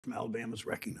from Alabama is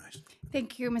recognized.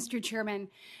 Thank you, Mr. Chairman.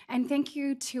 And thank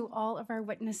you to all of our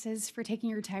witnesses for taking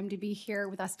your time to be here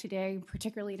with us today,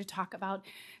 particularly to talk about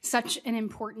such an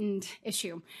important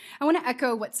issue. I want to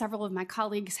echo what several of my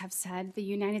colleagues have said. The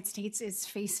United States is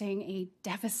facing a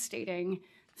devastating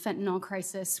fentanyl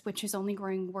crisis, which is only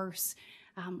growing worse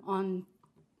on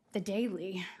the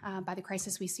daily by the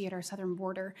crisis we see at our southern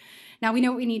border. Now, we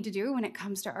know what we need to do when it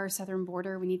comes to our southern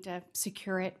border. We need to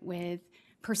secure it with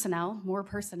personnel, more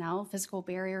personnel, physical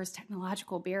barriers,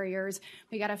 technological barriers.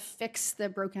 We got to fix the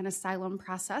broken asylum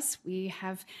process. We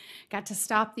have got to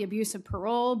stop the abuse of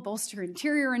parole, bolster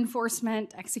interior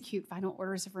enforcement, execute final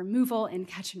orders of removal and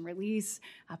catch and release,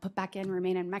 put back in,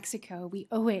 remain in Mexico. We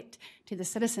owe it to the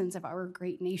citizens of our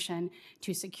great nation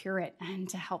to secure it and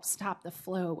to help stop the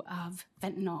flow of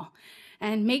fentanyl.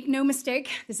 And make no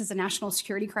mistake, this is a national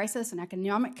security crisis, an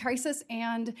economic crisis,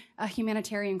 and a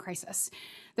humanitarian crisis.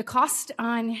 The cost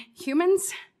on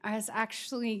humans is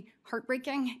actually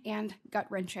heartbreaking and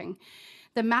gut-wrenching.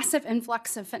 The massive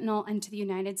influx of fentanyl into the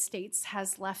United States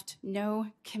has left no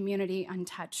community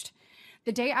untouched.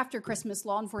 The day after Christmas,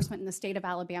 law enforcement in the state of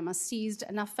Alabama seized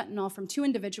enough fentanyl from 2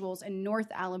 individuals in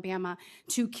North Alabama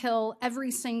to kill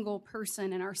every single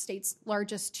person in our state's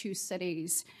largest 2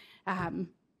 cities.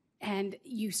 And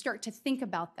you start to think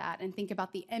about that and think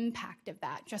about the impact of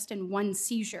that just in one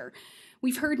seizure.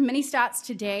 We've heard many stats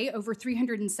today. Over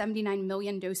 379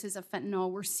 million doses of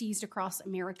fentanyl were seized across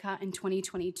America in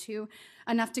 2022,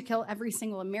 enough to kill every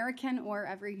single American or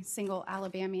every single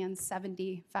Alabamian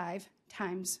 75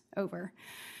 times over.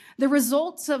 The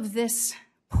results of this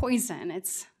poison,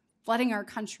 it's flooding our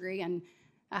country, and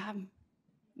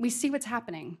we see what's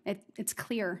happening. It's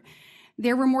clear.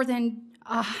 There were more than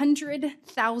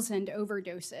 100,000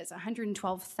 overdoses,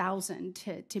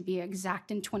 112,000 to be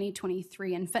exact, in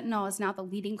 2023, and fentanyl is now the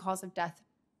leading cause of death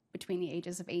between the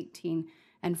ages of 18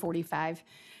 and 45.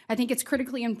 I think it's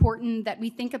critically important that we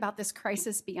think about this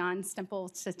crisis beyond simple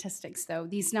statistics, though.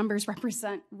 These numbers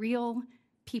represent real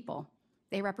people.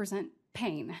 They represent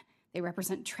pain. They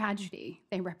represent tragedy.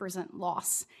 They represent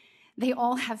loss. They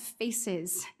all have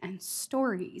faces and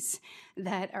stories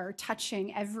that are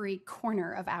touching every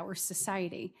corner of our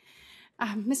society.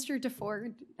 Mr.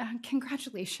 DeFord,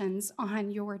 congratulations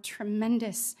on your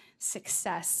tremendous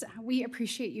success. We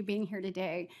appreciate you being here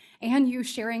today and you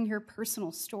sharing your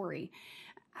personal story.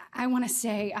 I want to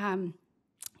say,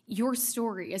 your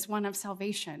story is one of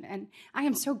salvation, and I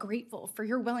am so grateful for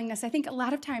your willingness. I think a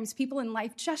lot of times people in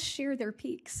life just share their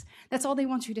peaks. That's all they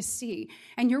want you to see.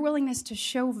 And your willingness to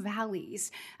show valleys,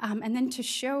 and then to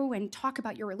show and talk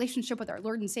about your relationship with our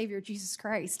Lord and Savior, Jesus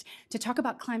Christ, to talk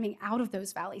about climbing out of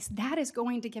those valleys, that is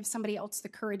going to give somebody else the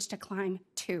courage to climb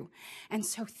too. And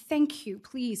so thank you.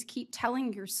 Please keep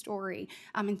telling your story,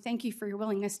 and thank you for your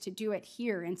willingness to do it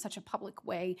here in such a public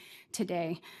way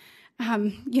today.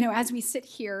 As we sit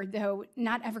here, though,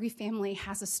 not every family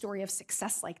has a story of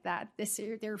success like that.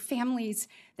 There are families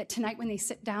that tonight, when they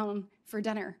sit down for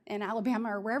dinner in Alabama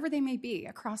or wherever they may be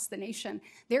across the nation,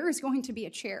 there is going to be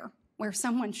a chair where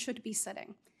someone should be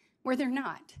sitting, where they're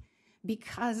not,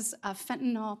 because of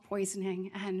fentanyl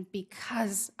poisoning and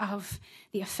because of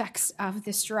the effects of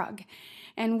this drug.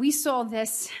 And we saw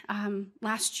this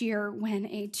last year when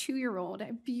a 2-year-old,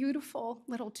 a beautiful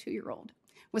little 2-year-old,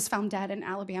 was found dead in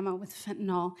Alabama with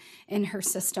fentanyl in her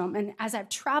system. And as I've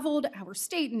traveled our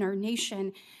state and our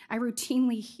nation, I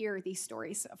routinely hear these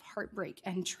stories of heartbreak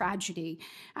and tragedy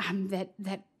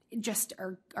that just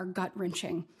are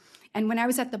gut-wrenching. And when I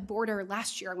was at the border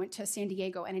last year, I went to San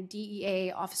Diego, and a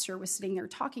DEA officer was sitting there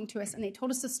talking to us, and they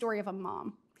told us the story of a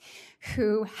mom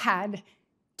who had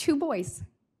 2 boys.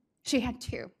 She had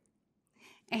 2.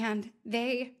 And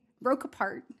they broke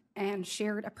apart and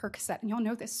shared a Percocet, and you'll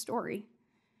know this story.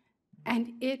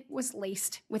 And it was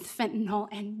laced with fentanyl,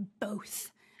 and both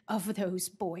of those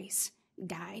boys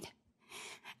died.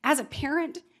 As a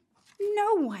parent,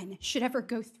 no one should ever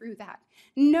go through that.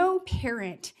 No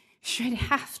parent should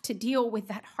have to deal with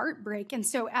that heartbreak. And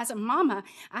so as a mama,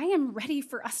 I am ready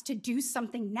for us to do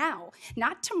something now,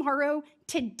 not tomorrow,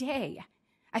 today.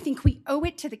 I think we owe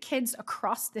it to the kids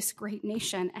across this great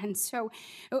nation. And so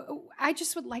I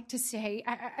just would like to say,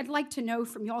 I'd like to know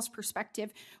from y'all's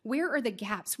perspective, where are the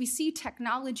gaps? We see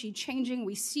technology changing.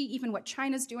 We see even what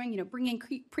China's doing, bringing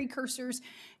precursors,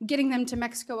 getting them to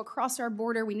Mexico across our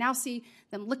border. We now see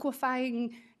them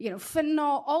liquefying,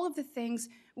 fentanyl, all of the things.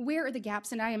 Where are the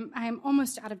gaps? And I am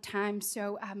almost out of time,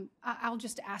 so I'll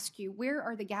just ask you, where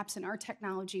are the gaps in our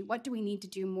technology? What do we need to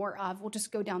do more of? We'll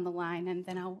just go down the line, and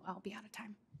then I'll be out of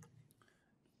time.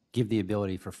 Give the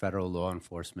ability for federal law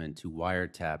enforcement to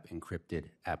wiretap encrypted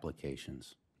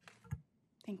applications.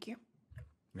 Thank you.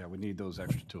 Yeah, we need those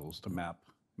extra tools to map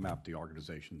the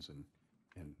organizations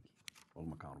and hold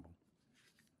them accountable.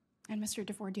 And Mr.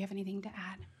 DeVore, do you have anything to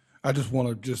add? I just want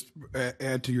to just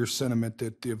add to your sentiment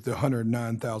that if the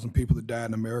 109,000 people that died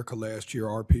in America last year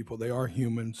are people, they are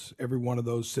humans. Every one of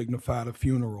those signified a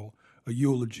funeral, a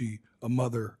eulogy, a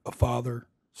mother, a father,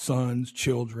 sons,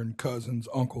 children, cousins,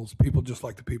 uncles, people just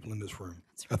like the people in this room.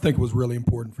 I think it was really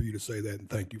important for you to say that, and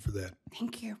thank you for that.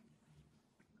 Thank you.